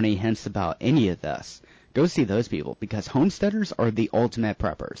 So if you want any hints about any of this, go see those people, because homesteaders are the ultimate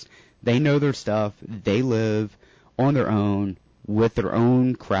preppers. They know their stuff. They live on their own, with their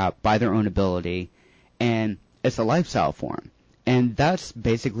own crap, by their own ability, and it's a lifestyle for them. And that's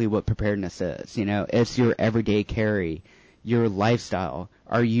basically what preparedness is. You know, it's your everyday carry, your lifestyle.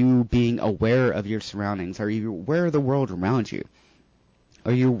 Are you being aware of your surroundings? Are you aware of the world around you?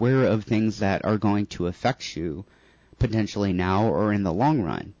 Are you aware of things that are going to affect you potentially now or in the long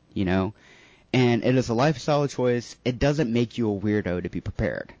run, you know? And it is a lifestyle choice. It doesn't make you a weirdo to be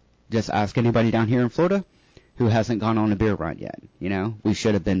prepared. Just ask anybody down here in Florida who hasn't gone on a beer run yet, you know? We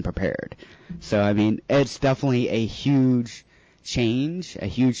should have been prepared. So, I mean, it's definitely a huge change, a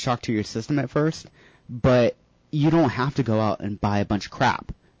huge shock to your system at first, but you don't have to go out and buy a bunch of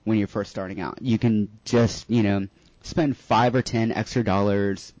crap when you're first starting out. You can just, you know, spend $5 or $10 extra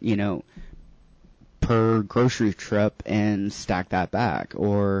dollars, you know, per grocery trip and stack that back,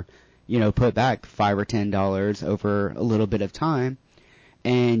 or, you know, put back $5 or $10 over a little bit of time,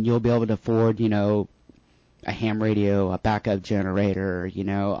 and you'll be able to afford, you know, a ham radio, a backup generator, you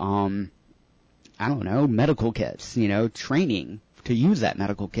know, I don't know, medical kits, you know, training to use that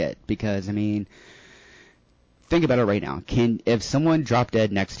medical kit, because, I mean, think about it right now. If someone dropped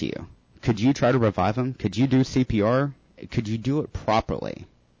dead next to you, could you try to revive them? Could you do CPR? Could you do it properly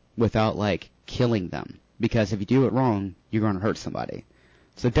without, like, killing them? Because if you do it wrong, you're going to hurt somebody.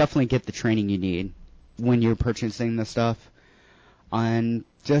 So definitely get the training you need when you're purchasing this stuff, and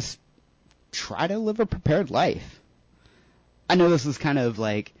just try to live a prepared life. I know this is kind of,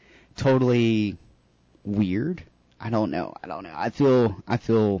 like, totally weird. I don't know. I feel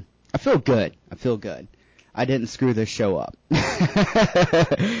good. I didn't screw this show up.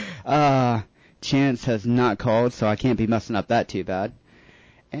 Chance has not called, so I can't be messing up that too bad.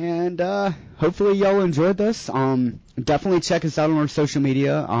 And hopefully y'all enjoyed this. Definitely check us out on our social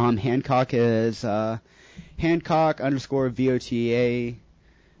media. Hancock is Hancock_VOTA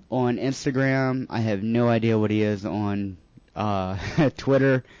on Instagram. I have no idea what he is on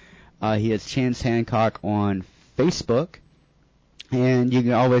Twitter. He is Chance Hancock on Facebook. And you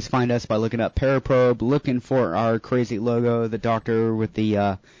can always find us by looking up Paraprobe, looking for our crazy logo, the doctor with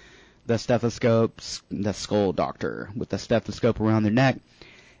the stethoscope, the skull doctor with the stethoscope around their neck.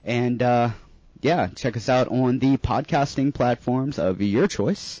 And, yeah, check us out on the podcasting platforms of your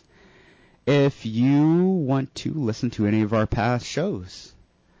choice if you want to listen to any of our past shows.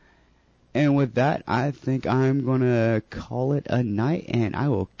 And with that, I think I'm going to call it a night, and I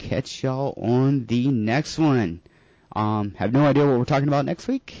will catch y'all on the next one. Have no idea what we're talking about next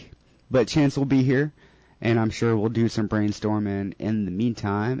week, but Chance will be here, and I'm sure we'll do some brainstorming in the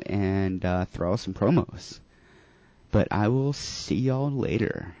meantime and throw out some promos. But I will see y'all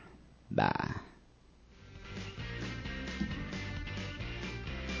later. Bye.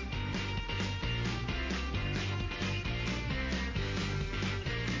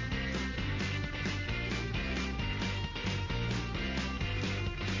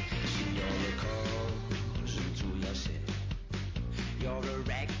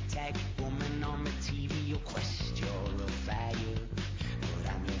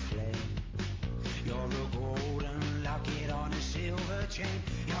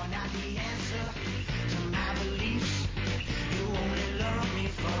 You're not the answer to my beliefs. You only love me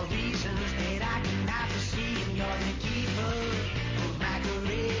for reasons that I cannot foresee. And you're the keeper of my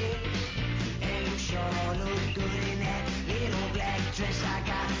career. And you sure look good in that little black dress. I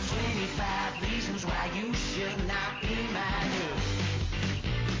got 25 reasons why you should not be my girl.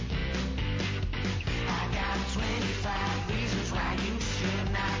 I got 25 reasons why you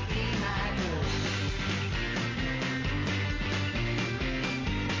should not be my girl.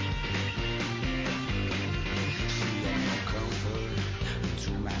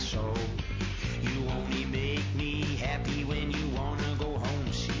 So you only make me happy when you wanna go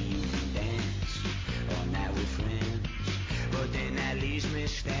home. See you dance all night with friends, but then that leaves me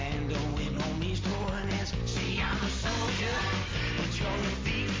standing with no means to hands. See, I'm a soldier, but you're a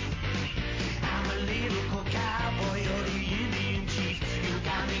thief. I'm a lyrical cowboy, you're the Indian chief. You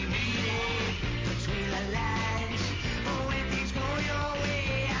got me reading between the lines, but when things go your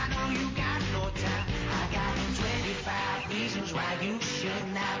way, I know you got no time. I got 25 reasons why you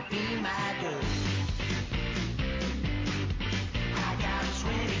should not be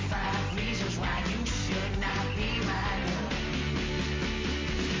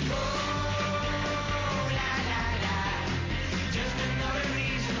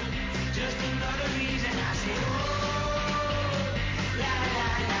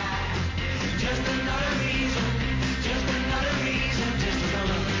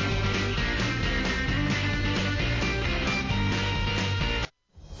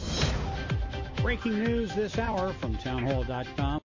breaking news this hour from townhall.com.